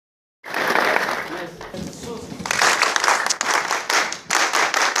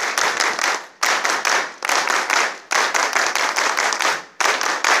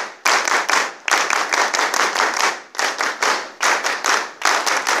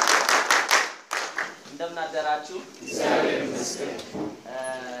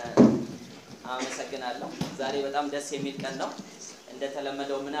አመሰግናለሁ ዛሬ በጣም ደስ የሚል ቀን ነው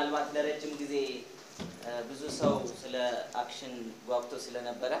እንደተለመደው ምናልባት ለረጅም ጊዜ ብዙ ሰው ስለ አክሽን ጓጉቶ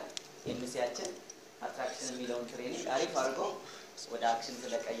ስለነበረ የምሲያችን አትራክሽን የሚለውን ትሬኒንግ አሪፍ አድርጎ ወደ አክሽን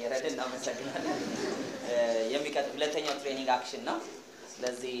ስለቀየረልን እናመሰግናለን የሚቀጥለው ሁለተኛው ትሬኒንግ አክሽን ነው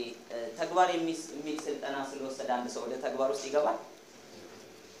ስለዚህ ተግባር የሚል ስልጠና ስለወሰደ አንድ ሰው ወደ ተግባር ውስጥ ይገባል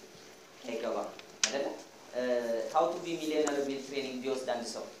አይገባም አይደለ how to be millionaire ቢል ትሬኒንግ ቢወስድ አንድ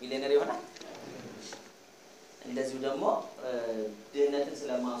ሰው ሚሊዮነር ይሆናል እንደዚሁ ደግሞ ድህነትን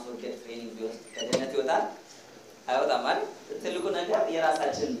ስለማስወገድ ትሬኒንግ ቢወስድ ከድህነት ይወጣል አይወጣም አይደል ትልቁ ነገር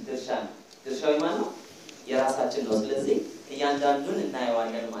የራሳችን ድርሻ ነው ድርሻው ማን ነው የራሳችን ነው ስለዚህ እያንዳንዱን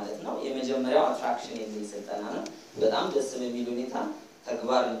እናየዋለን ማለት ነው የመጀመሪያው አትራክሽን የሚል ስልጠና ነው በጣም ደስ በሚል ሁኔታ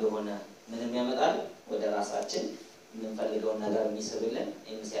ተግባር እንደሆነ ምንም ያመጣል ወደ ራሳችን ምንፈልገው ነገር የሚስብልን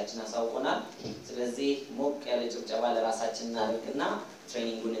ኤምሲያችን አሳውቆናል ስለዚህ ሞቅ ያለ ጭብጨባ ለራሳችን እናደርግና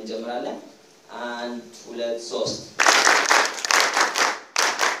ትሬኒንጉን እንጀምራለን 1 2 3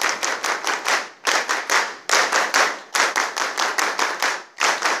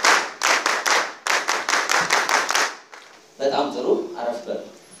 በጣም ጥሩ አረፍ በሉ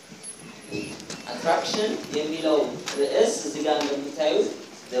attraction የሚለው ርዕስ እዚህ ጋር እንደምታዩት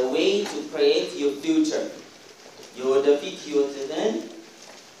the way to create your future የወደፊት ህይወትን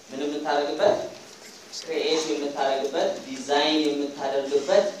ምን የምታደርግበት create የምታደርግበት ዲዛይን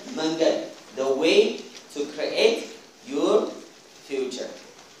የምታደርግበት መንገድ the way to create your future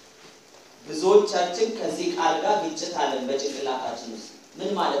ብዙዎቻችን ከዚህ ቃል ጋር ግጭት አለን በጭንቅላታችን ውስጥ ምን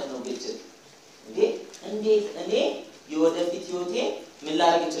ማለት ነው ግጭት እንዴት እኔ የወደፊት ህይወቴ ምን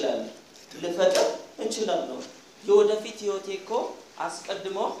ላደርግ እችላለሁ ልፈጥር እችላለሁ የወደፊት ህይወቴ እኮ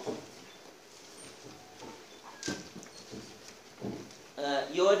አስቀድሞ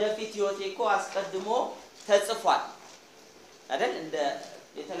የወደፊት ህይወቴ እኮ አስቀድሞ ተጽፏል አይደል እንደ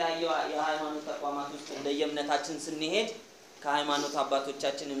የተለያየ የሃይማኖት ተቋማት ውስጥ እንደየእምነታችን ስንሄድ ከሃይማኖት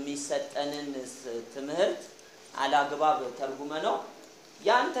አባቶቻችን የሚሰጠንን ትምህርት አላግባብ ተርጉመ ነው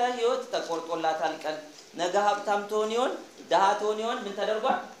ያንተ ህይወት ተቆርጦላታል ቀን ነገ ሀብታም ትሆን ይሆን ደሃ ትሆን ይሆን ምን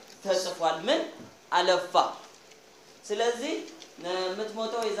ተደርጓል ተጽፏል ምን አለፋ ስለዚህ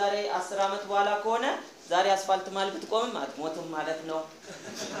ምትሞተው የዛሬ 10 አመት በኋላ ከሆነ ዛሬ አስፋልት ማለት ብትቆምም አትሞትም ማለት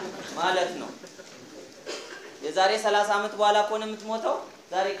ነው የዛሬ 30 አመት በኋላ ከሆነ ምትሞተው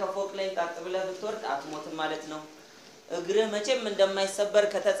ዛሬ ከፎቅ ላይ ታጥ ብለህ ብትወርድ አትሞትም ማለት ነው እግርህ መቼም እንደማይሰበር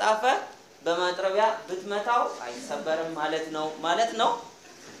ከተጻፈ በማጥረቢያ ብትመታው አይሰበርም ማለት ነው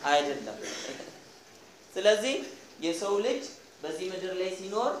አይደለም ስለዚህ የሰው ልጅ በዚህ ምድር ላይ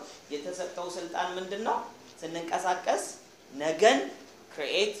ሲኖር የተሰጠው ስልጣን ምንድነው ስንንቀሳቀስ ነገን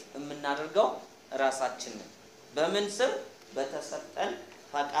ክሬኤት የምናደርገው ራሳችን በምን ስም በተሰጠን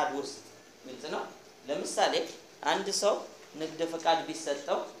ፈቃድ ውስጥ ግልጽ ነው ለምሳሌ አንድ ሰው ንግድ ፈቃድ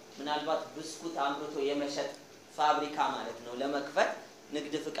ቢሰጠው ምናልባት ብስኩት አምርቶ የመሸጥ ፋብሪካ ማለት ነው ለመክፈት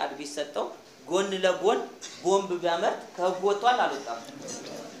ንግድ ፈቃድ ቢሰጠው ጎን ለጎን ቦምብ ቢያመርት ከቦቷል አልወጣም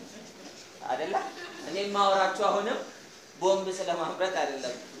አይደለ እኔ ማወራችሁ አሁንም ቦምብ ስለማምረት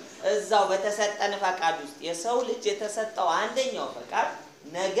አይደለም እዛው በተሰጠን ፈቃድ ውስጥ የሰው ልጅ የተሰጠው አንደኛው ፈቃድ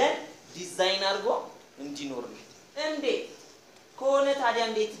ነገን ዲዛይን አድርጎ እንዲኖር ነው እንዴት ከሆነ ታዲያ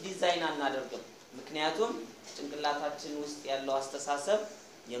እንዴት ዲዛይን አናደርግም ምክንያቱም ጭንቅላታችን ውስጥ ያለው አስተሳሰብ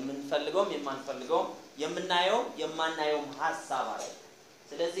የምንፈልገው የማንፈልገው የምናየው የማናየው ሐሳብ አለ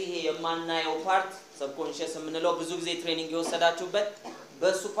ስለዚህ ይሄ የማናየው ፓርት ሰብኮንሺየስ የምንለው ብዙ ጊዜ ትሬኒንግ የወሰዳችሁበት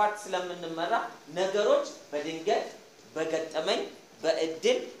በሱ ፓርት ስለምንመራ ነገሮች በድንገት በገጠመኝ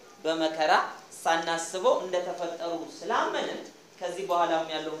በእድል በመከራ ሳናስበው እንደተፈጠሩ ስላመንን ከዚህ በኋላም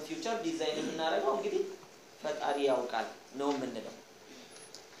ያለው ፊውቸር ዲዛይን የምናደርገው እንግዲህ ፈጣሪ ያውቃል ነው የምንለው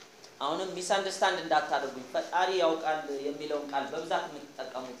አሁንም ሚስ አንደርስታንድ እንዳታደርጉኝ ፈጣሪ ያውቃል የሚለውን ቃል በብዛት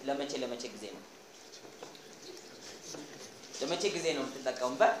የምትጠቀሙት ለመቼ ጊዜ ነው ለመቼ ጊዜ ነው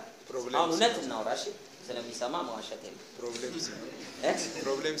የምትጠቀሙበት አሁን እውነት እናውራሽ ስለሚሰማ ማዋሸት የለም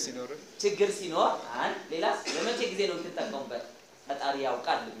ፕሮብሌም ሲኖር ችግር ሲኖር ሌላስ ለመቼ ጊዜ ነው የምትጠቀሙበት ፈጣሪ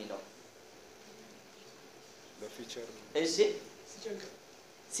ያውቃል የሚለው በፊቸር እሺ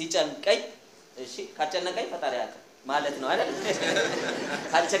ሲጨንቀኝ እሺ ካጨነቀኝ ፈጣሪ ያውቃል ማለት ነው አይደል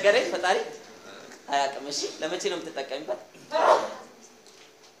ካቸገረኝ ፈጣሪ አያውቅም እሺ ለመቼ ነው የምትጠቀሙበት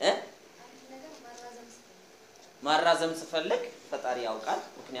ማራዘም ስፈልግ ፈጣሪ ያውቃል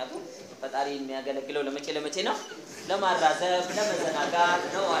ምክንያቱም ፈጣሪ የሚያገለግለው ለመቼ ነው ለማራዘም ለመዘናጋት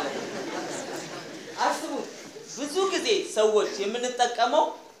ነው ማለት ነው አስቡት ብዙ ጊዜ ሰዎች የምንጠቀመው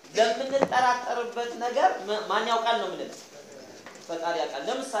ለምንጠራጠርበት ነገር ማን ያውቃል ነው ማለት ፈጣሪ ያውቃል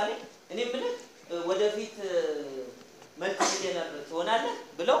ለምሳሌ እኔ ምን ወደፊት መልቲሚሊየነር ትሆናለህ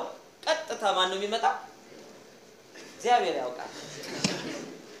ብለው ቀጥታ ማን ነው የሚመጣው እግዚአብሔር ያውቃል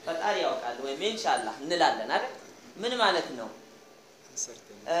ፈጣሪ ያውቃል ወይ ኢንሻአላህ እንላለን አይደል ምን ማለት ነው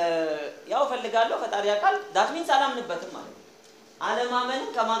ያው ፈልጋለሁ ፈጣሪ ያውቃል ዳትሚን ሰላምንበትም ማለት አለማመን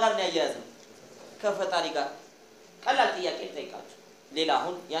ከማጋር ነው ያያያዝነው ከፈጣሪ ጋር ቀላል ጥያቄ ጠይቃችሁ ሌላ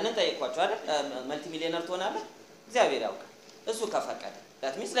አሁን ያንን ጠይቋችሁ አይደል መልቲሚሊየነር ትሆናለህ እግዚአብሔር ያውቃል እሱ ከፈቀደ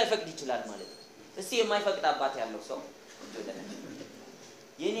ዳትሚንስ ላይ ፈቅድ ይችላል ማለት ነው እስቲ የማይፈቅድ አባት ያለው ሰው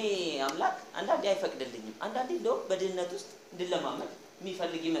የኔ አምላክ አንዳንዴ አይፈቅድልኝም አንዳንዴ እንደው በድህነት ውስጥ እንድለማመድ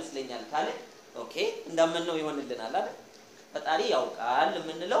የሚፈልግ ይመስለኛል ካለ ኦኬ እንዳመነው ይሆንልናል አይደል ፈጣሪ ያውቃል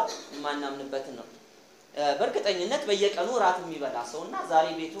ምንለው ማናምንበት ነው በርግጠኝነት በየቀኑ ራት የሚበላ ሰውና ዛሬ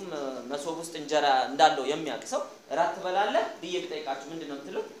ቤቱም መሶብ ውስጥ እንጀራ እንዳለው የሚያውቅ ሰው ራት ትበላለህ ብዬ ብጠይቃችሁ ምንድነው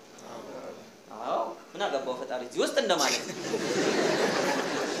የምትሉት አዎ ምን አገባው ፈጣሪ እዚህ ውስጥ እንደማለት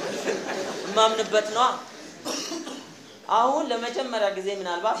ማምንበት ነው አሁን ለመጀመሪያ ጊዜ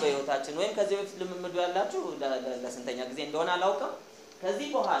ምናልባት በህይወታችን ወይም ከዚህ በፊት ልምምዱ ያላችሁ ለስንተኛ ጊዜ እንደሆነ አላውቅም ከዚህ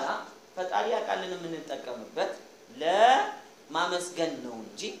በኋላ ፈጣሪ ያቃልን የምንጠቀምበት ለማመስገን ነው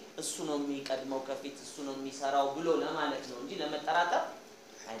እንጂ እሱ ነው የሚቀድመው ከፊት እሱ ነው የሚሰራው ብሎ ለማለት ነው እንጂ ለመጠራጠር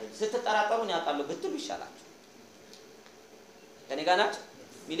አይደለም ስትጠራጠሩን ያቃሉ ብትሉ ይሻላል ከኔ ጋር ናችሁ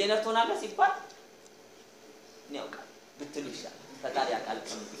ሚሊዮነር ትሆናለህ ሲባል ነው ያውቃል ብትሉ ይሻላል ፈጣሪ ያቃል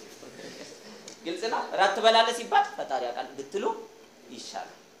ግልጽ ነው ራት በላለህ ሲባል ፈጣሪ ያቃል ብትሉ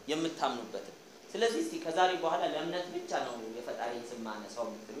ይሻላል የምታምኑበት ስለዚህ እስቲ ከዛሬ በኋላ ለእምነት ብቻ ነው የፈጣሪን ስም ማነሳው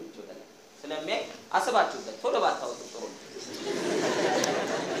ብትሉ ይችላል ስለሚያይ አስባችሁበት ቶሎ ባታውቁ ጥሩ ነው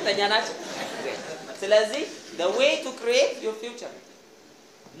ተኛናችሁ ስለዚህ the way to create your future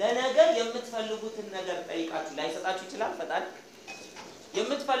ለነገ የምትፈልጉትን ነገር ጠይቃችሁ ላይሰጣችሁ ይችላል ፈጣሪ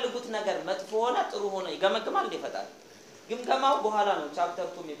የምትፈልጉት ነገር መጥፎ ሆነ ጥሩ ሆነ ይገመግማል እንደ ፈጣሪ ግምገማው በኋላ ነው ቻፕተር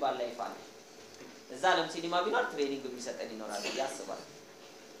 2 የሚባል ላይ ፋል እዛ ለም ሲኒማ ቢኖር ትሬኒንግ የሚሰጠን ይኖራል ያስባል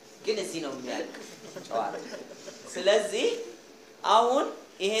ግን እዚህ ነው የሚያልቅ ጨዋታ ስለዚህ አሁን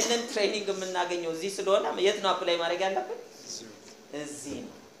ይሄንን ትሬኒንግ የምናገኘው እዚህ ስለሆነ የት ነው አፕላይ ማድረግ ያለብን እዚህ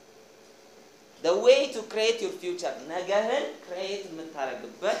ነው the way to create your future ነገህን create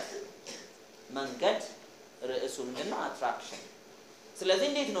የምታረግበት መንገድ ርዕሱ ምንድነው attraction ስለዚህ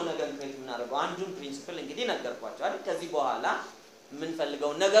እንዴት ነው ነገን create የምናደርገው አንዱን ፕሪንሲፕል እንግዲህ ነገርኳችሁ አይደል ከዚህ በኋላ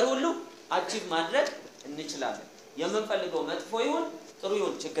የምንፈልገው ነገር ሁሉ አቺቭ ማድረግ እንችላለን የምንፈልገው መጥፎ ይሁን ጥሩ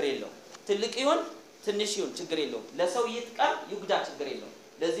ይሁን ችግር የለውም ትልቅ ይሁን ትንሽ ይሁን ችግር የለውም ለሰው ይጥቀም ይጉዳ ችግር የለውም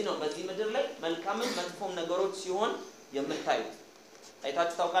ለዚህ ነው በዚህ ምድር ላይ መልካምም መጥፎም ነገሮች ሲሆን የምታዩት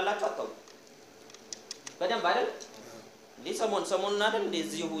አይታችሁ ታውቃላችሁ አታውቁ በደንብ አይደል ሰሞኑን አይደል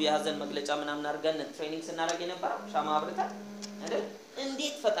እንደዚሁ የሀዘን መግለጫ ምናምን አድርገን ትሬኒንግ ስናደርግ የነበረው ሻማ አብርተን አይደል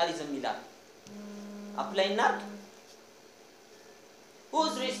እንዴት ፈጣሪ ዝም ይላል አፕላይ እናድርግ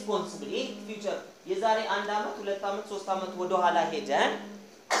who's responsible in future የዛሬ 1 አመት 2 አመት 3 አመት ወደ ኋላ ሄደን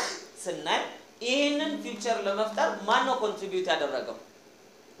ስናይ ይሄንን ፊውቸር ለመፍጠር ማን ነው ኮንትሪቢዩት ያደረገው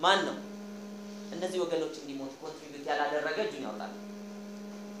ማን ነው እነዚህ ወገኖች እንዲሞት ኮንትሪቢዩት ያላደረገ እጁን ያውጣል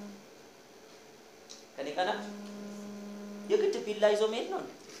ከኔ ካና የግድ ቢላ ይዞ መሄድ ነው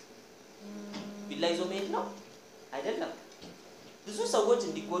ቢላ ይዞ መሄድ ነው አይደለም ብዙ ሰዎች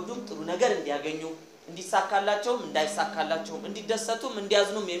እንዲጎዱም ጥሩ ነገር እንዲያገኙ እንዲሳካላቸውም እንዳይሳካላቸውም እንዲደሰቱም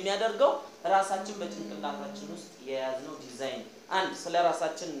እንዲያዝኑም የሚያደርገው ራሳችን በጭንቅላታችን ውስጥ የያዝነው ዲዛይን አንድ ስለ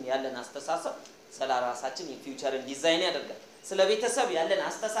ራሳችን ያለን አስተሳሰብ ስለ ራሳችን የፊውቸርን ዲዛይን ያደርጋል ስለ ቤተሰብ ያለን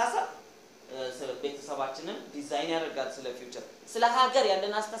አስተሳሰብ ስለ ቤተሰባችንን ዲዛይን ያደርጋል ስለ ፊውቸር ስለ ሀገር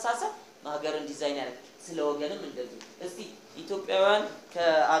ያለን አስተሳሰብ ሀገርን ዲዛይን ያደርጋል ስለ ወገንም እንደዚህ እስቲ ኢትዮጵያውያን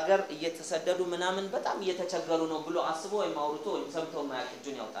ከሀገር እየተሰደዱ ምናምን በጣም እየተቸገሩ ነው ብሎ አስቦ ወይ ማውርቶ ወይ ሰምቶ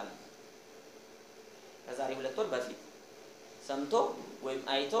ማያቅጁን ያውጣል ከዛሬ 2 ወር በፊት ሰምቶ ወይም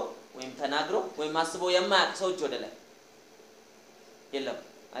አይቶ ወይም ተናግሮ ወይም አስቦ የማያቅ ሰው ወደ ላይ የለም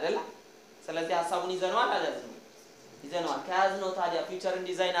አይደለ ስለዚህ ሐሳቡን ይዘነዋል አላዝነው ይዘነዋል ከያዝነው ታዲያ ፊውቸርን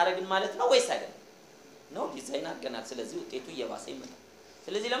ዲዛይን አረግን ማለት ነው ወይስ አይደለም ነው ዲዛይን አድርገናል ስለዚህ ውጤቱ እየባሰ ይመጣል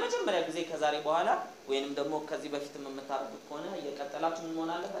ስለዚህ ለመጀመሪያ ጊዜ ከዛሬ በኋላ ወይንም ደግሞ ከዚህ በፊትም የምታረጉት ከሆነ እየቀጠላችሁ ምን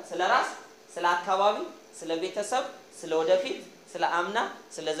መሆን አለበት ስለ ራስ ስለ አካባቢ ስለ ቤተሰብ ስለ ወደፊት ስለ አምና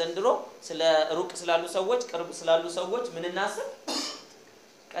ስለ ዘንድሮ ስለ ሩቅ ስላሉ ሰዎች ቅርብ ስላሉ ሰዎች ምን እናስብ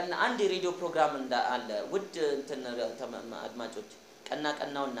ቀና አንድ ሬዲዮ ፕሮግራም እንዳለ ውድ እንትን አድማጮች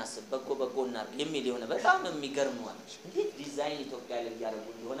ቀናው እናስብ በጎ እናርግ የሚል የሆነ በጣም የሚገርም ነው እንዴት ዲዛይን ኢትዮጵያ ላይ ያደረጉ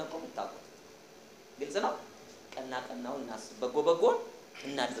የሆነ እኮ ብታውቁት ግልጽ ነው ቀናው እናስብ በጎ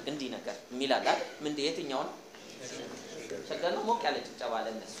እናድርግ እንዲህ ነገር የሚላል አይደል ምን የትኛው ነው ሸገር ነው ሞቅ ያለ ጭብጨባ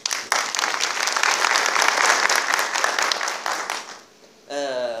ለነሱ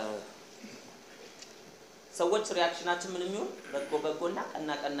ሰዎች ሪአክሽናችን ምንም ይሁን በጎና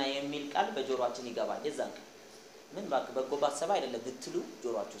ቀና የሚል ቃል በጆሮአችን ይገባል የዛን ምን በጎ ባሰባ አይደለም ብትሉ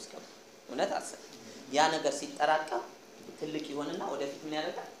ጆሮአችሁ እስከባ እውነት አሰብ ያ ነገር ሲጠራቀም ትልቅ ይሆንና ወደፊት ምን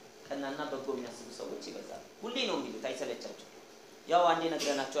ያደርጋል ቀናና በጎ የሚያስቡ ሰዎች ይበዛሉ ሁሌ ነው የሚሉት አይሰለቻቸው ያው አንዴ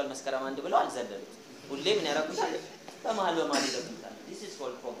ነገርናቸዋል መስከረም አንድ ብለው አልዘለሉት ሁሌ ምን ያደርጉታል በመሃል ይደግሙታል this is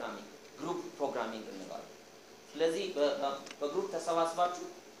called programming group programming እንለዋለን ስለዚህ በግሩፕ ተሰባስባችሁ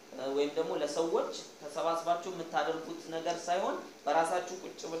ወይም ደግሞ ለሰዎች ተሰባስባችሁ የምታደርጉት ነገር ሳይሆን በራሳችሁ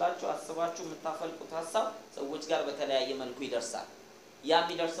ቁጭ ብላችሁ አስባችሁ የምታፈልቁት ሐሳብ ሰዎች ጋር በተለያየ መልኩ ይደርሳል ያ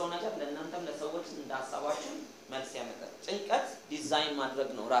የሚደርሰው ነገር ለእናንተም ለሰዎች እንዳሳባችሁ መልስ ያመጣል ጭንቀት ዲዛይን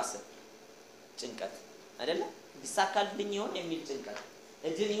ማድረግ ነው ራስ ጭንቀት አይደለ ይሳካልኝ ይሆን የሚል ጭንቀት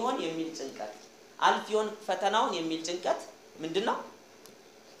እድል ይሆን የሚል ጭንቀት አልፍ ይሆን ፈተናውን የሚል ጭንቀት ምንድነው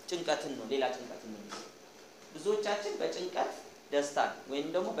ጭንቀትን ነው ሌላ ጭንቀት ነው ብዙዎቻችን በጭንቀት ደስታን ወይም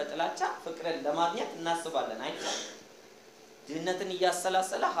ደግሞ በጥላቻ ፍቅርን ለማግኘት እናስባለን አይደል ድህነትን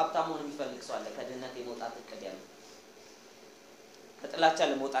ያሰላሰለ ሀብታሙን የሚፈልግ ሰው አለ ከድህነት የመውጣት እቅድ ያለው ከጥላቻ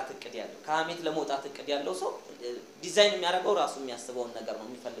ለመውጣት እቅድ ያለው ከሐሜት ለመውጣት እቅድ ያለው ሰው ዲዛይን የሚያደርገው ራሱ የሚያስበውን ነገር ነው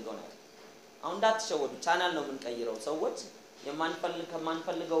የሚፈልገው ነገር አሁን እንዳትሸወዱ ቻናል ነው የምንቀይረው ሰዎች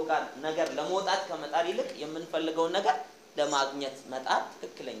ከማንፈልገው ጋር ነገር ለመውጣት ከመጣር ይልቅ የምንፈልገው ነገር ለማግኘት መጣር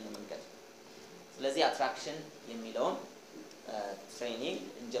ትክክለኛ መንገድ ስለዚህ አትራክሽን የሚለውን ትሬኒንግ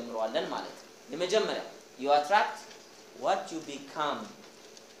እንጀምረዋለን ማለት ነው የመጀመሪያው you attract what you become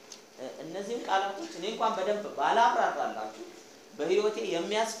እነዚህን ቃላቶች እኔ እንኳን በደንብ ባላብራራላችሁ በህይወቴ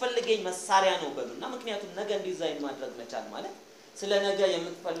የሚያስፈልገኝ መሳሪያ ነው በሉና ምክንያቱም ነገ ዲዛይን ማድረግ መቻል ማለት ስለ ነገ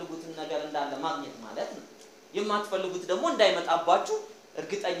የምትፈልጉትን ነገር እንዳለ ማግኘት ማለት ነው የማትፈልጉት ደግሞ እንዳይመጣባችሁ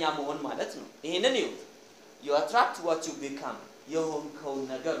እርግጠኛ መሆን ማለት ነው ይሄንን ይሁን you attract what you become የሆንከው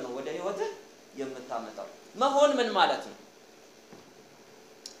ነገር ነው ወደ ህይወት የምታመጣው መሆን ምን ማለት ነው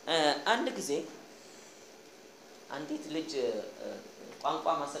አንድ ጊዜ አንዲት ልጅ ቋንቋ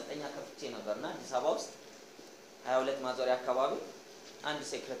ማሰልጠኛ ከፍቼ ነበርና አዲስ አበባ ውስጥ 22 ማዞሪያ አካባቢ አንድ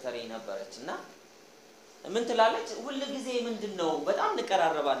ሴክሬታሪ ነበረችና ምን ትላለች ሁሉ ጊዜ ምንድነው በጣም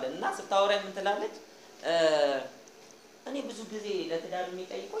እንቀራረባለን እና ስታወራኝ ምን ትላለች እኔ ብዙ ጊዜ ለትዳር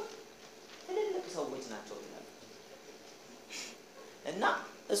የሚጠይቁኝ ትልልቅ ሰዎች ናቸው ትላለች እና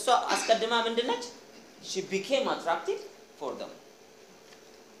እሷ አስቀድማ ምንድነች she became attractive for them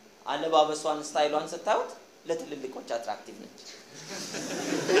አለባበሷን ስታይሏን ስታዩት ለትልልቆች አትራክቲቭ ነች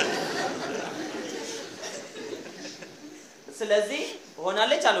ስለዚህ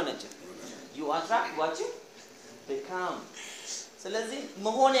ሆናለች አልሆነችም you attract what you become ስለዚህ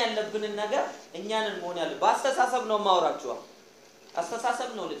መሆን ያለብን ነገር እኛንን መሆን ያለ በአስተሳሰብ ነው ማውራችሁ አስተሳሰብ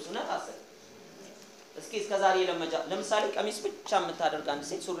ነው ልብሱና ታሰብ እስኪ እስከዛሬ ለምሳሌ ቀሚስ ብቻ የምታደርግ አንድ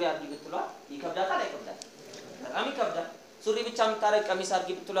ሴት ሱሪ አድርጊ ብትሏት ይከብዳታል አይከብዳት በጣም ይከብዳል ሱሪ ብቻ የምታደርግ ቀሚስ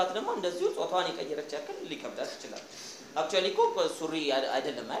አድርጊ ብትሏት ደግሞ እንደዚሁ ጾታዋን የቀየረች ያክል ሊከብዳት ይችላል አክቹአሊ እኮ ሱሪ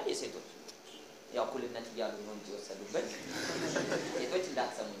አይደለም አይደል የሴቶች ያው ኩልነት ይያሉ ነው እንጂ ወሰዱበት ሴቶች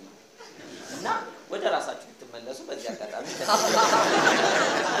እንዳትሰሙኝ እና ወደ ራሳችሁ ብትመለሱ በዚህ አጋጣሚ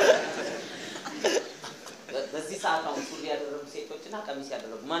በዚህ ሰዓት አሁን ሱሪ ያደረጉ ሴቶችና ቀሚስ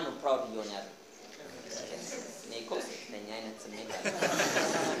ያደረጉ ማን ነው ፕራውድ ይሆን ያለው ኔኮስ ለኛ አይነት ስሜት አለ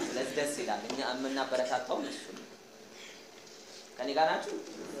ስለዚህ ደስ ይላል እኛ እናበረታታው እሱ ከኔ ጋር ናችሁ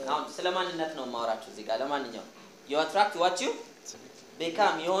አሁን ስለማንነት ነው ማውራችሁ እዚህ ጋር ለማንኛው you attract what you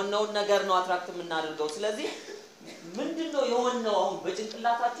become የሆነው ነገር ነው አትራክት የምናደርገው ስለዚህ ምንድነው የሆነው አሁን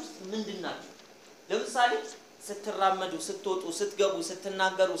በጭንቅላታችሁ ውስጥ ምንድናችሁ ለምሳሌ ስትራመዱ ስትወጡ ስትገቡ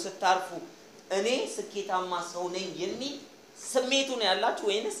ስትናገሩ ስታርፉ እኔ ስኬታማ ሰው ነኝ የሚል ስሜቱ ነው ያላችሁ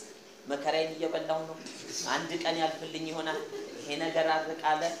ወይንስ መከራዬን እየበላው ነው አንድ ቀን ያልፍልኝ ይሆናል ይሄ ነገር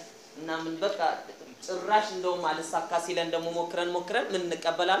አድርቃለ እና ምን በቃ ጭራሽ እንደውም አልሳካ ሲለን ደሞ ሞክረን ምን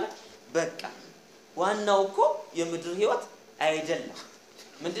እንቀበላለን በቃ ዋናው እኮ የምድር ህይወት አይደለም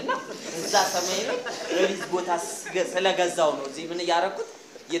ምንድነው እዛ ሰማይ ላይ ሪዝ ቦታ ስለገዛው ነው እዚህ ምን ያረኩት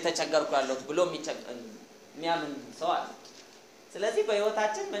እየተቸገርኩ ያለው ብሎ የሚያምን ሰው አለ ስለዚህ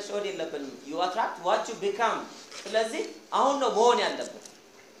በህይወታችን መሸወድ የለብንም you attract what you become ስለዚህ አሁን ነው መሆን ያለበት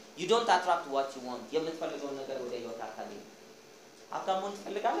you don't attract what you want የምትፈልገው ነገር ወደ ህይወት አታገኝ አታሞን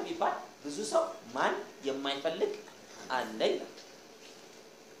ትፈልጋለህ ቢባል ብዙ ሰው ማን የማይፈልግ አለ ይላል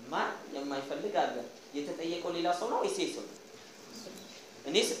ማን የማይፈልግ አለ የተጠየቀው ሌላ ሰው ነው ወይስ ሰው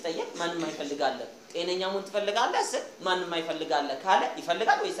እኔ ስጠየቅ ማን የማይፈልግ አለ ጤነኛ ምን ትፈልጋለህ ስል ማን የማይፈልግ አለ ካለ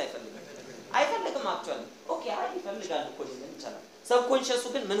ይፈልጋል ወይስ አይፈልግም አይፈልግም አክቹአሊ ኦኬ አይ ይፈልጋል እኮ ሊሆን ይችላል ሰብኮንሺየሱ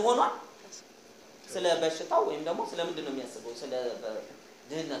ግን ምን ሆኗል ስለ በሽታው ወይም ደግሞ ስለ ምንድነው የሚያስበው ስለ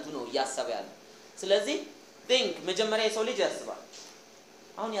ድህነቱ ነው ያሰበ ያለው ስለዚህ think መጀመሪያ የሰው ልጅ ያስባል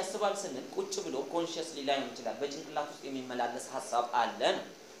አሁን ያስባል ስንል ቁጭ ብሎ consciously ላይ ይችላል በጭንቅላት ውስጥ የሚመላለስ ሐሳብ አለ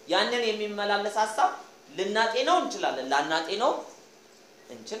ያንን የሚመላለስ ሐሳብ ልናጤነው እንችላለን ላናጤነው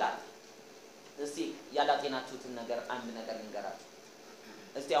እንችላለን እስቲ ያላጤናችሁትን ነገር አንድ ነገር እንገራችሁ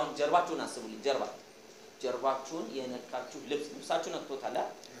እስቲ አሁን ጀርባችሁን አስቡልኝ ጀርባችሁን የነካችሁ ልብሳችሁ ነክቶታል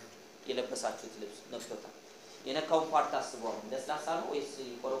የለበሳችሁት ልብስ ነክቶታል የነካው ፓርት አስበው ለስላሳ ነው ወይስ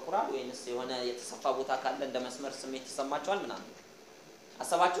ይቆረቁራል ወይስ የሆነ የተሰፋ ቦታ ካለ እንደ መስመር ስሜት ይሰማችኋል ምናምን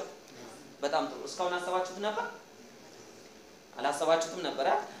አሰባችሁ በጣም ጥሩ እስካሁን አሰባችሁት ነበር አላሰባችሁትም ነበር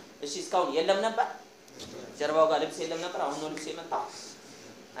እሺ እስካሁን የለም ነበር ጀርባው ጋር ልብስ የለም ነበር አሁን ነው ልብስ የመጣው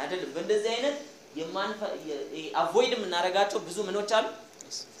አይደለም በእንደዚህ አይነት አቮይድ የምናረጋቸው ብዙ ምኖች አሉ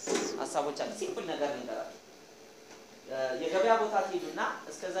ሐሳቦች አሉ ሲምፕል ነገር እንገራለን የገበያ ቦታ ትሄዱና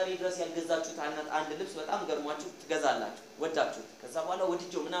እስከዛሬ ድረስ ያልገዛችሁት አንድ ልብስ በጣም ገርሟችሁ ትገዛላችሁ ወዳችሁት ከዛ በኋላ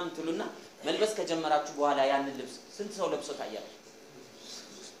ወድጄው ምናምን ትሉና መልበስ ከጀመራችሁ በኋላ ያንን ልብስ ስንት ሰው ለብሶ ታያል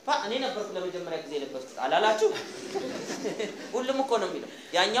እኔ ነበርኩ ለመጀመሪያ ጊዜ ለበስኩት አላላችሁ ሁሉም እኮ ነው የሚለው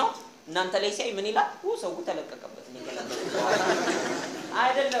ያኛው እናንተ ላይ ሲያይ ምን ይላል ሰው ተለቀቀበት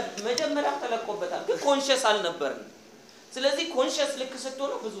አይደለም መጀመሪያ ተለቆበታል ግን ኮንሺየስ አልነበርንም ስለዚህ ኮንሺየስ ልክ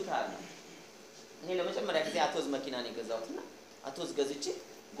ስትሆኑ ብዙ ታያለ እኔ ለመጀመሪያ ጊዜ አቶዝ መኪና ነው የገዛሁትና አቶዝ ገዝቼ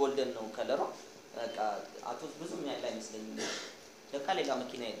ጎልደን ነው ከለሯ በቃ አቶዝ ብዙ የሚያለ አይመስለኝም ለካ ሌላ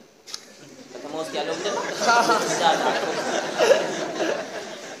መኪና የለም ከተማ ውስጥ ያለው ምንድነው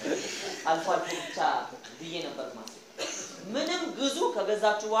አልፎ ብቻ ብዬ ነበር ማለት ምንም ግዙ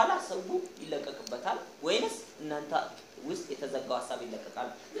ከገዛችሁ በኋላ ሰው ይለቀቅበታል ወይንስ እናንተ ውስጥ የተዘጋው ሐሳብ ይለቀቃል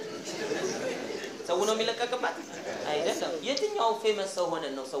ሰው ነው የሚለቀቅበት አይደለም የትኛው ፌመስ ሰው ሆነ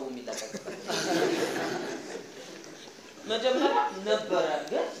ነው ሰው የሚለቀቅበት መጀመሪያ ነበር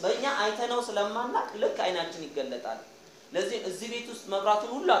ግን በእኛ አይተነው ስለማናቅ ልክ አይናችን ይገለጣል ለዚህ እዚህ ቤት ውስጥ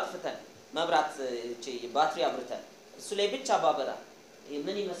መብራቱን ሁሉ አጥፍተን መብራት ባትሪ አብርተን እሱ ላይ ብቻ ባበራ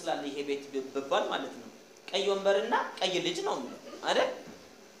ምን ይመስላል ይሄ ቤት በባል ማለት ነው ቀይ ወንበርና ቀይ ልጅ ነው አይደል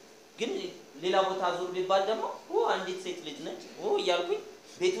ግን ሌላ ቦታ ዙር ቢባል ደግሞ አንዲት ሴት ልጅ ነች ይያልኩኝ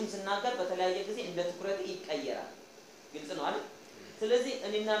ቤቱን ስናገር በተለያየ ጊዜ እንደ ትኩረት ይቀየራል ግልጽ ነው አይደል ስለዚህ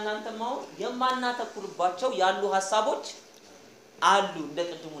እኔና እናንተ ማው የማናተኩርባቸው ያሉ ሐሳቦች አሉ እንደ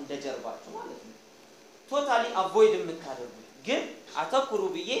ቅድሙ እንደ ጀርባችሁ ማለት ነው ቶታሊ አቮይድ የምታደርጉት ግን አተኩሩ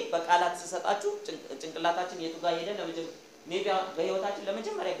ብዬ በቃላት ተሰጣችሁ ጭንቅላታችን የቱ ጋር ሄደ ለመጀመሪያ ሜቢ በህይወታችን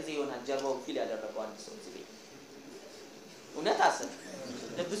ለመጀመሪያ ጊዜ ይሆናል ጀርባው ፊል ያደረገው አንድ ሰው እዚህ ቤት እውነት አሰብ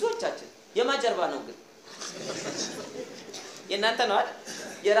ለብዙዎቻችን የማጀርባ ነው ግን የናንተ ነው አይደል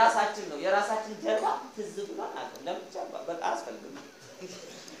የራሳችን ጀርባ ትዝ ብሏል አይደል ለምቻባ በቃ አስፈልግም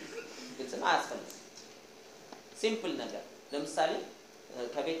ግልጽ አያስፈልግም ሲምፕል ነገር ለምሳሌ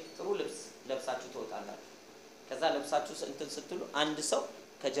ከቤት ጥሩ ልብስ ለብሳችሁ ትወጣላችሁ ከዛ ለብሳችሁ እንትን ስትሉ አንድ ሰው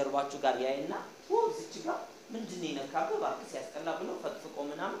ከጀርባችሁ ጋር ያይና እዚች ጋር ምንድነው ይነካበው ባክስ ያስጠላ ብሎ ፈጥፍቆ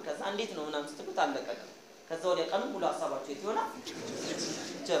ምናምን ከዛ እንዴት ነው ምናምን ስትሉት አለቀቀ ከዛ ወዲያ ቀኑ ሙሉ ሐሳባችሁ የት ይሆናል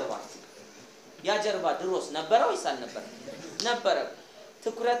ጀርባ ያ ጀርባ ድሮስ ነበረው ይሳል ነበር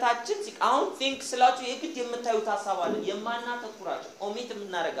ትኩረታችን ሲቃውን ቲንክ ስላችሁ የግድ የምታዩት ሐሳብ አለ የማናተኩራቸው ኦሚት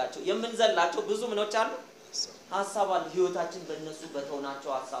የምናረጋቸው የምንዘላቸው ብዙ ምኖች አሉ ሐሳብ አለ ህይወታችን በእነሱ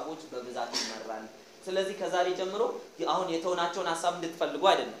በተውናቸው ሐሳቦች በብዛት ይመራል ስለዚህ ከዛሬ ጀምሮ አሁን የተውናቸውን ሐሳብ እንድትፈልጉ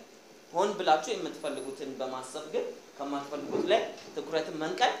አይደለም ሆን ብላችሁ የምትፈልጉትን በማሰብ ግን ከማትፈልጉት ላይ ትኩረትን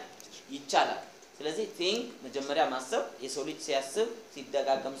መንቀል ይቻላል ስለዚህ ቲንክ መጀመሪያ ማሰብ የሰው ልጅ ሲያስብ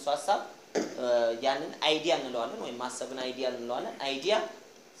ሲደጋገም ሐሳብ ያንን አይዲያ እንለዋለን ወይ ማሰብን አይዲያ እንለዋለን አይዲያ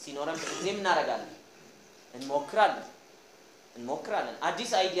ሲኖረን ጊዜ ምን እናረጋለን እንሞክራለን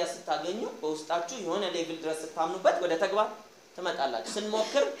አዲስ አይዲያ ስታገኙ በውስጣችሁ የሆነ ሌቭል ድረስ ስታምኑበት ወደ ተግባር ትመጣላችሁ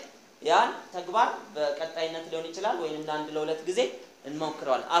ስንሞክር ያን ተግባር በቀጣይነት ሊሆን ይችላል ወይ አንድ ለሁለት ጊዜ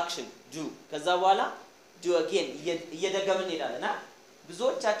እንሞክራለን አክሽን ዱ ከዛ በኋላ ዱ አጌን እየደገምን እንሄዳለን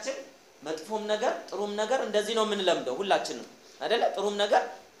ብዙዎቻችን መጥፎም ነገር ጥሩም ነገር እንደዚህ ነው የምንለምደው ሁላችንም አይደለ ጥሩም ነገር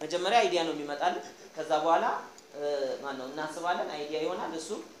መጀመሪያ አይዲያ ነው የሚመጣል ከዛ በኋላ ማነው እናስባለን አይዲያ ይሆናል እሱ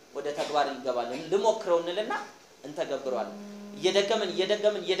ወደ ተግባር ይገባል ልሞክረው እንልና እንተገብረዋለን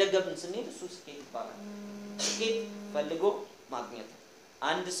እየደገምን ስንሄድ እሱ ስኬት ይባላል ስኬት ፈልጎ ማግኘት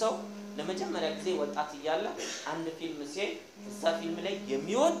አንድ ሰው ለመጀመሪያ ጊዜ ወጣት ይያለ አንድ ፊልም ሲያይ እዛ ፊልም ላይ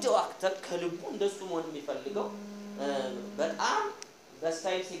የሚወደው አክተር ከልቡ እንደሱ መሆን የሚፈልገው በጣም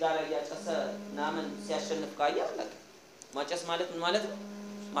በስታይል ሲጋራ ያጨሰ ናመን ሲያሸንፍ ካያለ ማጨስ ማለት ምን ማለት ነው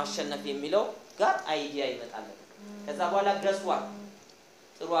ማሸነፍ የሚለው ጋር አይዲያ ይመጣል ከዛ በኋላ ገስዋል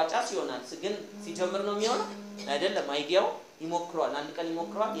ጥሩ አጫስ ይሆናል ግን ሲጀምር ነው የሚሆነው አይደለም አይዲያው ይሞክራል አንድ ቀን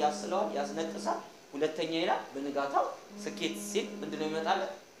ይሞክራል ያስለዋል ያስነጥሳል ሁለተኛ ይላል በንጋታው ስኬት ሲል ምንድነው ይመጣል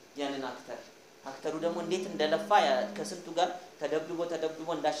ያንን አክተር አክተሩ ደግሞ እንዴት እንደለፋ ከስንቱ ጋር ተደብድቦ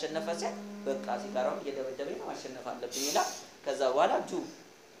እንዳሸነፈ ሲል በቃ ሲጋራው እየደበደበኝ ነው ማሸነፍ አለብኝ ይላል ከዛ በኋላ ጁ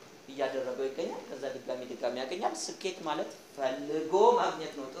እያደረገው ይገኛል ከዛ ድጋሚ ያገኛል ስኬት ማለት ፈልጎ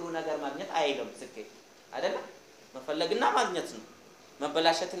ማግኘት ነው ጥሩ ነገር ማግኘት አይደለም ስኬት አይደለ መፈለግና ማግኘት ነው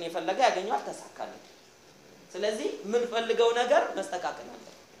መበላሸትን የፈለገ ያገኛል ተሳካለት ስለዚህ ምን ፈልገው ነገር መስተካከል አለ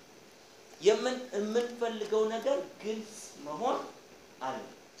የምንፈልገው ነገር ግልጽ መሆን አለ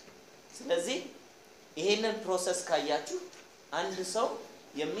ስለዚህ ይሄንን ፕሮሰስ ካያችሁ አንድ ሰው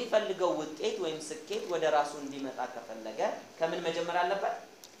የሚፈልገው ውጤት ወይም ስኬት ወደ ራሱ እንዲመጣ ከፈለገ ከምን መጀመር አለበት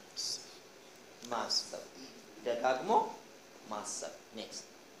ማሰብ ደጋግሞ ማሰብ next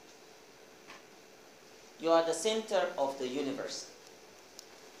you are the center of the universe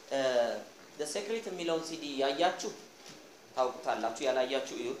the secret የሚለውን ሲዲ ያያችሁ ታውቁታላችሁ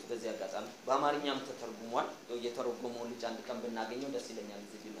ያላያችሁ እዩት በዚህ አጋጣሚ በአማርኛም ተተርጉሟል የተረጎመው ልጅ አንድ ቀን ብናገኘው ደስ ይለኛል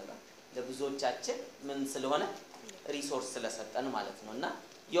እዚህ ይመጣ ለብዙዎቻችን ምን ስለሆነ ሪሶርስ ስለሰጠን ማለት ነውና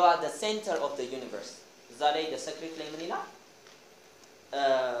you are the center of the universe እዛ ላይ the secret ላይ ምን ይላል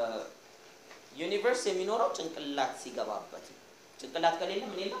ዩኒቨርስ የሚኖረው ጭንቅላት ሲገባበት ጭንቅላት ከሌለ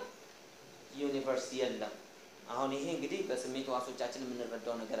ምን የለም ዩኒቨርስ የለም አሁን ይሄ እንግዲህ በስሜት ዋሶቻችን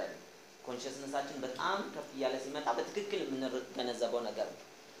የምንረዳው ነገር አይደለም ኮንሺየስነሳችን በጣም ከፍ ያለ ሲመጣ በትክክል የምንገነዘበው ነገር ነው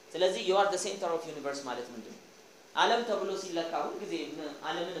ስለዚህ you are the center of universe ማለት ምንድነው ዓለም ተብሎ ሲለካ ሁሉ ጊዜ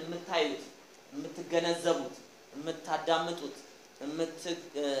ዓለምን የምታዩት የምትገነዘቡት የምታዳምጡት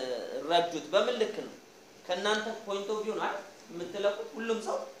የምትረዱት በምን ልክ ነው ከናንተ ፖይንት ኦፍ ቪው ነው አይደል የምትለቁት ሁሉም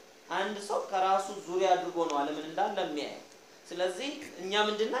ሰው አንድ ሰው ከራሱ ዙሪያ አድርጎ ነው ዓለምን እንዳለ የሚያየው ስለዚህ እኛ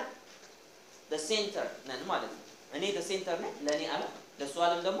ምንድነው the center ነን ማለት ነው እኔ the center ነኝ ለኔ ዓለም ለሱ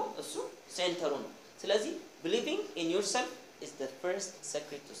ዓለም ደግሞ እሱ ሴንተሩ ነው ስለዚህ believing in yourself is the first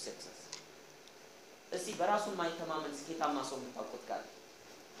secret to success እሺ በራሱ ማይተማመን ስኬታማ ሰው የምታውቁት ካለ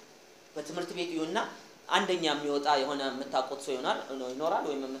በትምህርት ቤት ይሁንና አንደኛ የሚወጣ የሆነ የምታውቁት ሰው ይኖራል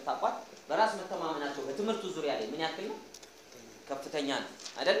ወይም የምታውቋት በራስ መተማመናቸው በትምህርቱ ዙሪያ ላይ ምን ያክል ነው ከፍተኛ ነው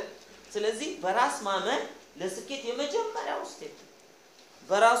አይደል ስለዚህ በራስ ማመን ለስኬት የመጀመሪያው ስቴፕ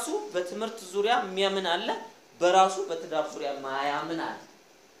በራሱ በትምህርት ዙሪያ የሚያምን አለ በራሱ በትዳር ዙሪያ ማያምን አለ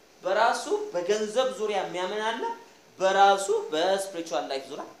በራሱ በገንዘብ ዙሪያ የሚያምን አለ በራሱ በስፒሪቹዋል ላይፍ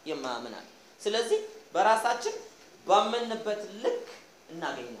ዙሪያ የማያምን አለ ስለዚህ በራሳችን ባመንበት ልክ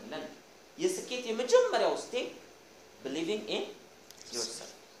እናገኛለን የስኬት የመጀመሪያው ስቴፕ believing in yourself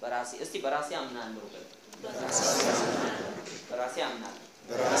እስቲ በራሴ አምናለሁ በራሴ አምናለሁ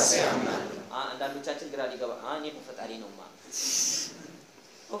አንዳንዶቻችን ግራ ሊገባ እኔ በፈጣሪ ነው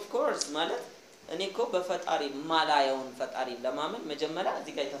of course ማለት እኔ እኮ በፈጣሪ ማላየውን ፈጣሪ ለማመን መጀመሪያ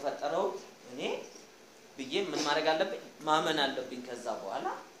እዚህ ጋር የተፈጠረው እኔ ብዬ ምን ማድረግ አለብኝ ማመን አለብኝ ከዛ በኋላ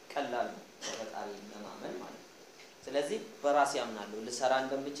ቀላል ነው ፈጣሪ ለማመን ማለት ስለዚህ በራሴ አምናለሁ ልሰራ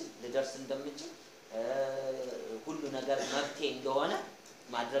እንደምችል ልደርስ እንደምችል ሁሉ ነገር መብቴ እንደሆነ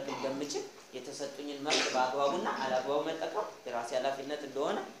ማድረግ እንደምችል የተሰጡኝን መብት በአግባቡና አላግባቡ መጠቀም የራሴ ኃላፊነት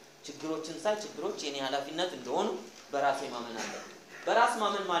እንደሆነ ችግሮችን ሳይ ችግሮች የኔ ኃላፊነት እንደሆኑ በራሴ ማመን አለብኝ በራስ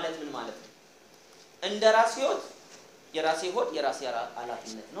ማመን ማለት ምን ማለት ነው እንደ ራስ ህይወት የራሴ ሆድ የራሴ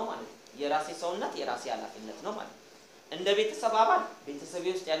ኃላፊነት ነው ማለት የራሴ ሰውነት የራሴ ኃላፊነት ነው ማለት እንደ ቤተሰብ አባል ቤተሰቤ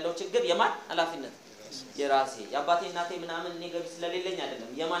ውስጥ ያለው ችግር የማን ኃላፊነት የራሴ የአባቴ እናቴ ምናምን እኔ ገቢ ስለሌለኝ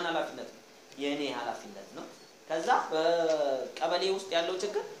አይደለም የማን ኃላፊነት የኔ ኃላፊነት ነው ከዛ በቀበሌ ውስጥ ያለው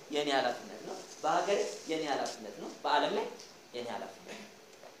ችግር የኔ ኃላፊነት ነው በሀገሬ የኔ ኃላፊነት ነው በአለም ላይ የኔ ኃላፊነት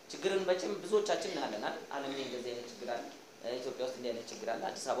ችግርን በጭም ብዙዎቻችን እናያለን አይደል አለም ላይ እንደዚህ አይነት ችግር አለ ኢትዮጵያ ውስጥ እንዲህ አይነት ችግር አለ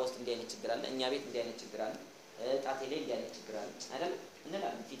አዲስ አበባ ውስጥ እንዲህ አይነት ችግር አለ እኛ ቤት እንዲህ አይነት ችግር አለ ጣቴ ላይ እንዲህ አይነት ችግር አለ አይደል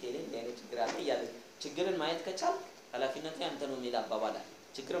እንላለን ፊቴ ላይ እንዲህ አይነት ችግር አለ እያለ ችግርን ማየት ከቻል ኃላፊነቱ ያንተ ነው የሚል አባባል አለ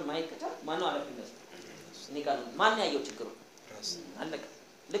ችግርን ማየት ከቻል ማን ነው ኃላፊነቱ እኔ ጋር ነው ማን ያየው ችግሩ አለቀ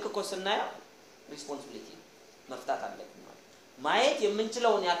ልክ እኮ ስናየው ሪስፖንሲቢሊቲ መፍታት አለብን ማለት ማየት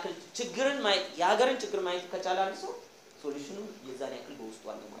የምንችለውን ያክል ችግርን ማየት የሀገርን ችግር ማየት ከቻለ አንድ ሰው ሶሉሽኑ የዛን ያክል በውስጡ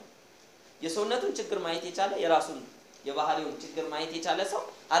አለ ማለት የሰውነቱን ችግር ማየት የቻለ የራሱን የባህሪውን ችግር ማየት የቻለ ሰው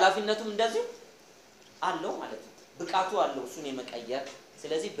ኃላፊነቱም እንደዚህ አለው ማለት ነው ብቃቱ አለው እሱን የመቀየር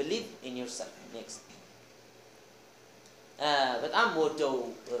ስለዚህ believe in yourself next በጣም ወደው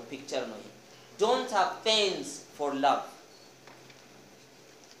ፒክቸር ነው don't have pains for love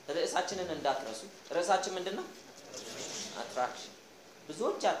ርዕሳችንን እንዳትረሱ ርዕሳችን ምንድነው attraction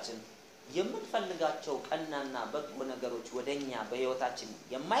ብዙዎቻችን የምንፈልጋቸው ቀናና በጎ ነገሮች ወደኛ በህይወታችን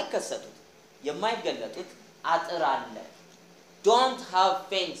የማይከሰቱት የማይገለጡት አጥር አለ don't have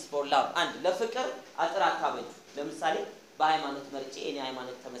pains for love አንድ ለፍቅር አጥር አታበጁ ለምሳሌ በሃይማኖት መርጬ እኔ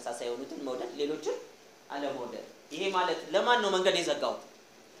ሃይማኖት ተመሳሳይ የሆኑትን መውደድ ሌሎችን አለመውደድ ይሄ ማለት ለማን ነው መንገድ የዘጋው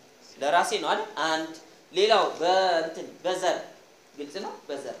ለራሴ ነው አይደል አንድ ሌላው በእንትን በዘር ግልጽ ነው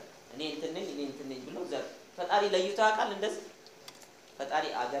በዘር እኔ እንትን ነኝ ብሎ ዘር ፈጣሪ ለይቶ ያውቃል እንደዚህ ፈጣሪ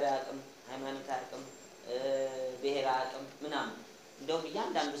አገር ያቅም ሃይማኖት ያቅም ብሔር ያቅም ምናምን እንደውም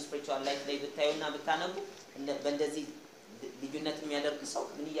እያንዳንዱ ስፒሪቹዋል ላይፍ ላይ ብታዩና ብታነቡ በእንደዚህ ልዩነት የሚያደርግ ሰው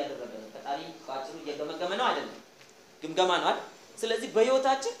ምን እያደረገ ነው ፈጣሪ ባጭሩ እየገመገመ ነው አይደለም ግምገማ ነው አይደል ስለዚህ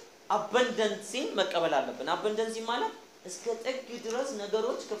በህይወታችን አበንደንሲን መቀበል አለብን አበንደንሲ ማለት እስከ ጥግ ድረስ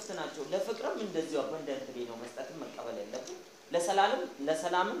ነገሮች ክፍት ናቸው ለፍቅርም እንደዚሁ አበንደንት ነው መስጠትም መቀበል ያለብን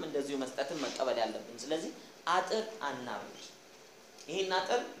ለሰላምም እንደዚሁ መስጠትም መቀበል ያለብን ስለዚህ አጥር አናብጅ ይሄን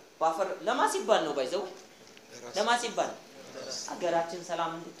አጥር ባፈር ለማሲባል ነው ባይዘው ለማሲባል አገራችን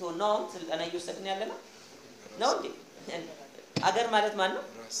ሰላም እንድትሆን ነው ስልጣና እየወሰድን ያለና ነው እንዴ አገር ማለት ማን ነው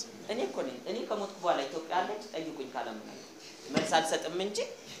እኔ ከሞትኩ በኋላ ኢትዮጵያ አለች ጠይቁኝ ካለምን መልስ አልሰጥም እንጂ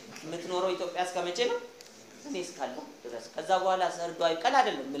የምትኖረው ኢትዮጵያ እስከመቼ ነው እኔ እስካለሁ ድረስ ከዛ በኋላ ሰርዶ አይቀል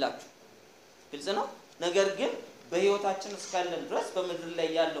አይደለም ምላችሁ ግልጽ ነው ነገር ግን በህይወታችን እስካለን ድረስ በመድር ላይ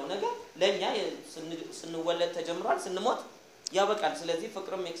ያለው ነገር ለኛ ስንወለድ ተጀምሯል ስንሞት ያበቃል ስለዚህ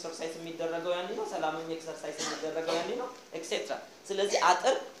ፍቅርም ኤክሰርሳይዝ የሚደረገው ያንዴ ነው ሰላምም ኤክሰርሳይዝ የሚደረገው ያንዴ ነው ኤክሴትራ ስለዚህ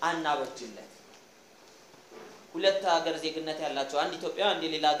አጥር አናበጅለት ሁለት ሀገር ዜግነት ያላቸው አንድ ኢትዮጵያ አንድ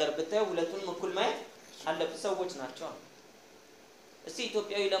ሌላ ሀገር ብታዩ ሁለቱንም እኩል ማየት አለበት ሰዎች ናቸው እስቲ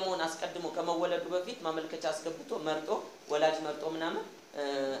ኢትዮጵያዊ ለመሆን አስቀድሞ ከመወለዱ በፊት ማመልከቻ አስገብቶ መርጦ ወላጅ መርጦ ምናምን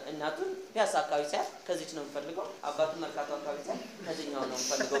እናቱን ፒያሳ አካባቢ ሳይ ከዚች ነው የምፈልገው አባቱ መርካቶ አካባቢ ሳይ ከዚህኛው ነው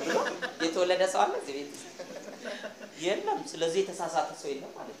የምፈልገው ብሎ የተወለደ ሰው አለ እዚህ ቤት የለም ስለዚህ የተሳሳተ ሰው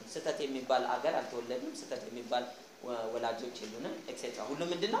የለም ማለት ነው ስተት የሚባል አገር አልተወለድንም ስተት የሚባል ወላጆች የሉንም ኤክሴትራ ሁሉ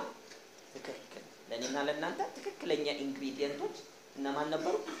ምንድነው ትክክል ለኔና ለእናንተ ትክክለኛ ኢንግሪዲየንቶች እነማን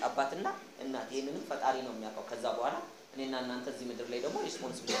ነበሩ አባትና እናት ይሄንንም ፈጣሪ ነው የሚያውቀው ከዛ በኋላ እኔና እናንተ እዚህ ምድር ላይ ደግሞ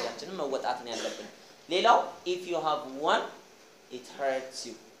ሪስፖንሲቢሊቲያችንን መወጣት ነው ያለብን ሌላው if you have one it hurts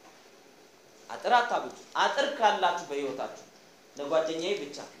you አጥር አታብጁ አጥር ካላችሁ በህይወታችሁ ለጓደኛዬ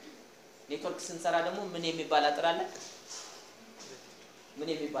ብቻ ኔትወርክ ስንሰራ ደግሞ ምን የሚባል አጥር አለ ምን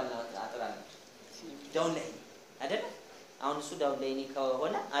የሚባል አጥር አለ ዳውን ላይ አይደል አሁን እሱ ዳውን ላይ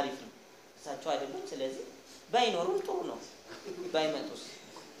ከሆነ አሪፍ ነው እሳቸው አይደለም ስለዚህ ባይኖሩም ጥሩ ነው ባይመጡስ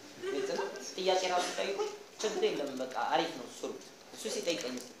ቤተሰብ ጥያቄ ራሱ ጠይቁ ችግር የለም በቃ አሪፍ ነው ሱሩት እሱ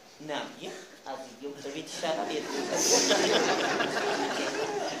ሲጠይቀኝ ናም አዚው በቤት ይሻላል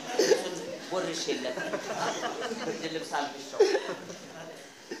ወርሽለት በልብስ አልብሽው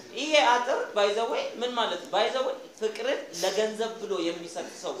ይሄ አጥር ባይዘወይ ምን ማለት ባይዘወይ ፍቅርን ለገንዘብ ብሎ የሚሰጥ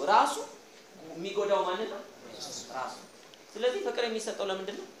ሰው ራሱ የሚጎዳው ማለት ነው ራሱ ስለዚህ ፍቅር የሚሰጠው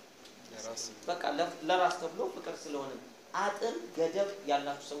ለምንድን ነው በቃ ለራስ ተብሎ ፍቅር ስለሆነ አጥር ገደብ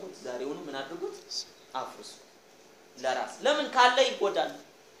ያላችሁ ሰዎች ዛሬውኑ ምን አድርጉት አፍርሱ ለራስ ለምን ካለ ይጎዳል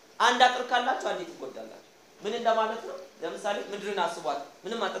አንድ አጥር ካላችሁ አንዴ ትጎዳላችሁ ምን እንደማለት ነው ለምሳሌ ምድርን አስቧት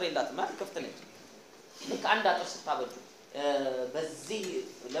ምንም አጥር የላትም ማለት ክፍት ነች ልክ አንድ አጥር ስታበጁ በዚህ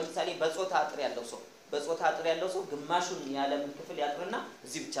ለምሳሌ በጾታ አጥር ያለው ሰው ግማሹን ያለምን ክፍል ያጥርና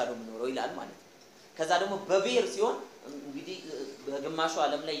እዚህ ብቻ ነው የሚኖረው ይላል ማለት ነው ከዛ ደግሞ በብሔር ሲሆን እንግዲህ በግማሹ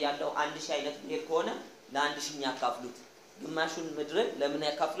ዓለም ላይ ያለው 1000 አይነት ብሔር ከሆነ ለ1000 ያካፍሉት ግማሹን ምድርን ለምን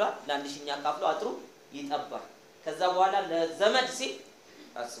ያካፍሏል ለ1000 ያካፍሉ አጥሩ ይጠባል ከዛ በኋላ ለዘመድ ሲል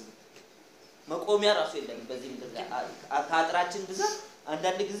አስቡ መቆሚያ ራሱ የለም በዚህ ምድር አጥራችን ብዛት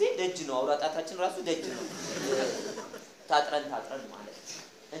አንዳንድ ጊዜ ደጅ ነው አውራጣታችን ራሱ ደጅ ነው ታጥረን ማለት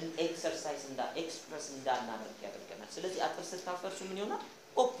ኤክሰርሳይዝ ኤክስፕረስ እንዳናደርግ ያደርገናል ስለዚህ አጥር ስታፈርሱ ምን ይሆናል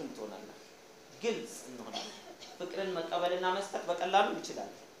ኦፕን ትሆናላችሁ ግልጽ እንሆናለን ፍቅርን መቀበልና መስጠት በቀላሉ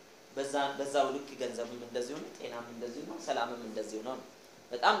ይችላል በዛው ልክ ገንዘብም እንደዚሁ ነው ጤናም እንደዚሁ ነው ሰላምም እንደዚሁ ነው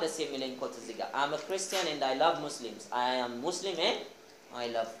በጣም ደስ የሚለኝ ኮት እዚህ ጋር I'm a Christian and I love Muslims I am Muslim and I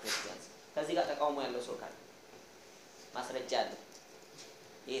love Christians ከዚህ ጋር ተቃውሞ ያለው ሰው ካለ ማስረጃ አለ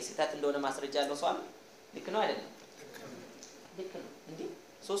ይሄ ስህተት እንደሆነ ማስረጃ ያለው ሰው አለ ልክ ነው አይደለም ልክ ነው እንዴ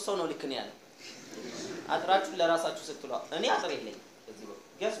ሶስት ሰው ነው ልክ ነው ያለው አጥራችሁ ለራሳችሁ ስትሉ እኔ አጥር የለኝ እዚህ ነው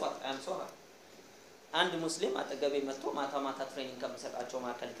guess what I am so happy አንድ ሙስሊም አጠገቤ መጥቶ ማታ ትሬኒንግ ከምሰጣቸው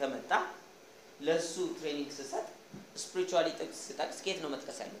ማከል ከመጣ ለሱ ትሬኒንግ ስሰጥ ስፒሪቹዋሊ ጥቅስ ከየት ነው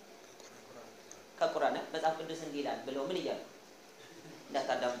መጥቀስ ያለው ከቁርአን መጽሐፍ ቅዱስ እንዲህ ይላል ብለው ምን ይያሉ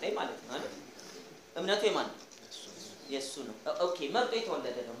እንዳታዳምጠኝ ማለት ነው አይደል እምነቱ የማን የሱ ነው ኦኬ መርጦ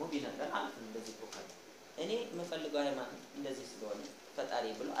የተወለደ ደግሞ ቢነገር አልፍ እንደዚህ ቆካል እኔ የምፈልገው ሃይማኖት እንደዚህ ስለሆነ ፈጣሪ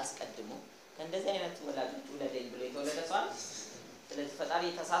ብሎ አስቀድሞ ከእንደዚህ አይነት ወላጆች ወለደኝ ብሎ የተወለደ ሰው ስለዚህ ፈጣሪ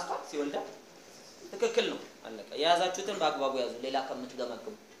ተሳስቷል ሲወልዳ ትክክል ነው አለቀ የያዛችሁትን በአግባቡ ያዙ ሌላ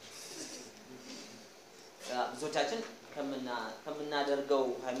ከምትገመግሙ ብዙዎቻችን ከምናደርገው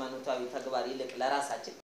ሃይማኖታዊ ተግባር ይልቅ ለራሳችን